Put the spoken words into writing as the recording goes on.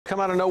come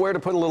out of nowhere to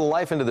put a little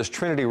life into this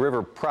Trinity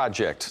River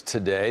project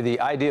today. The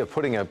idea of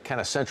putting a kind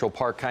of Central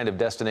Park kind of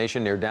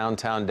destination near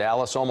downtown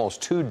Dallas,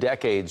 almost 2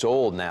 decades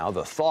old now.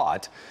 The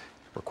thought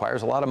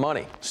requires a lot of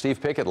money.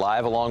 Steve Pickett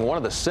live along one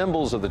of the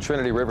symbols of the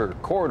Trinity River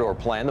corridor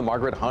plan, the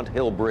Margaret Hunt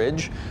Hill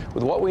Bridge,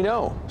 with what we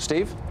know.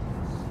 Steve?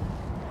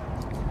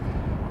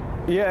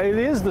 Yeah, it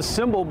is the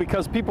symbol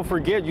because people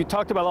forget. You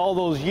talked about all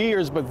those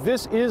years, but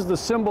this is the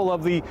symbol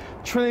of the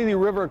Trinity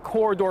River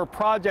Corridor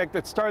project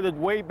that started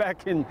way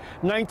back in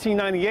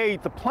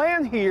 1998. The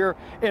plan here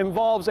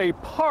involves a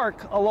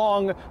park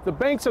along the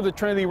banks of the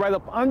Trinity right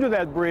up under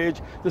that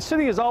bridge. The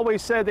city has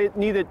always said it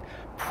needed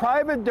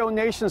private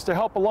donations to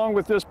help along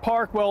with this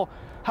park. Well,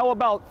 how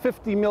about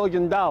 $50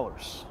 million?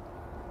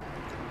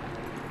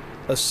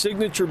 A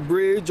signature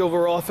bridge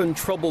over often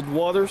troubled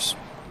waters,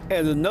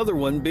 and another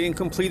one being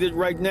completed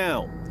right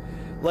now.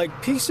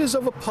 Like pieces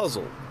of a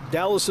puzzle,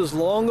 Dallas's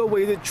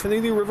long-awaited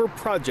Trinity River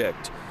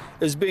project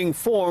is being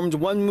formed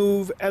one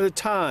move at a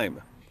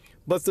time.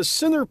 But the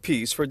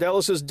centerpiece for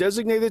Dallas's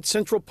designated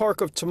Central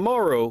Park of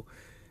tomorrow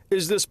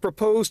is this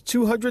proposed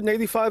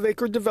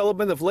 285-acre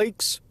development of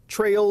lakes,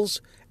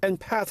 trails, and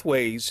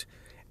pathways,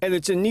 and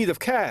it's in need of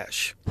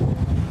cash.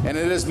 And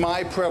it is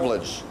my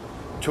privilege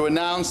to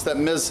announce that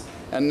Ms.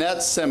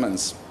 Annette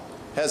Simmons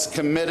has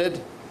committed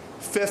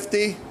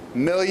 $50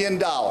 million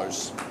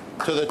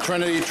to the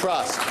Trinity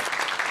Trust.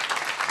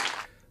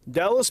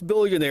 Dallas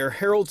billionaire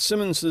Harold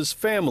Simmons'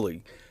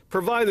 family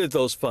provided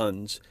those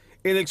funds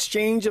in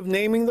exchange of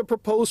naming the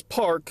proposed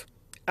park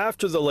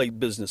after the late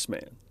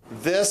businessman.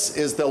 This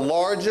is the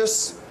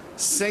largest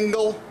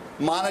single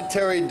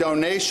monetary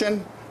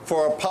donation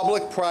for a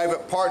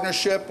public-private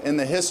partnership in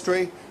the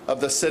history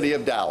of the city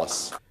of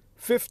Dallas.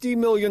 $50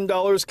 million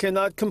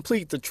cannot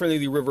complete the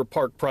Trinity River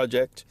Park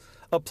project,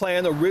 a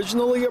plan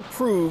originally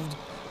approved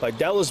by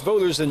Dallas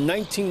voters in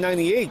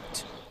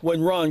 1998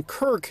 when Ron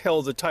Kirk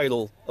held the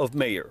title of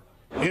mayor.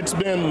 It's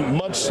been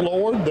much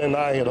slower than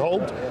I had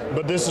hoped,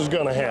 but this is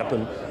going to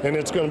happen, and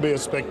it's going to be a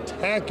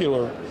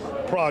spectacular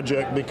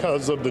project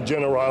because of the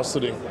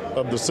generosity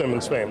of the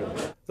Simmons family.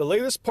 The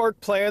latest park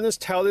plan is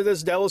touted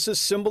as Dallas's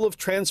symbol of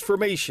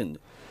transformation,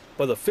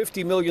 but a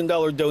 $50 million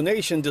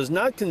donation does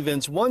not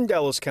convince one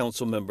Dallas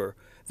council member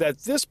that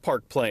this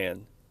park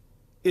plan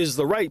is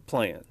the right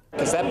plan.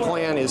 Because that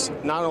plan is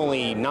not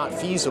only not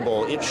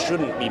feasible, it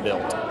shouldn't be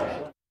built.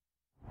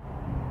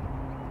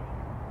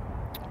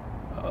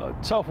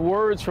 Tough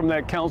words from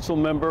that council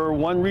member.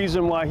 One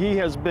reason why he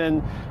has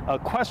been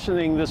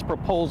questioning this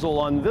proposal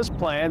on this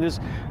plan is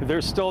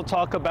there's still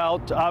talk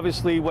about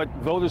obviously what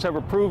voters have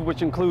approved,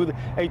 which include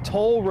a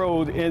toll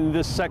road in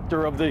this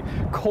sector of the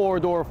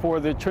corridor for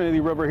the Trinity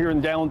River here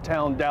in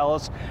downtown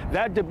Dallas.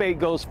 That debate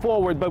goes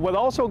forward, but what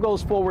also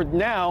goes forward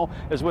now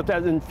is with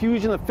that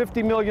infusion of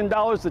 $50 million,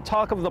 the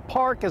talk of the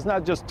park is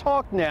not just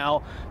talk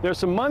now. There's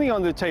some money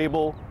on the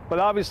table, but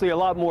obviously a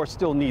lot more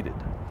still needed.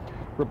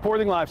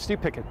 Reporting live,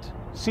 Steve Pickett,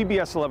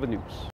 CBS 11 News.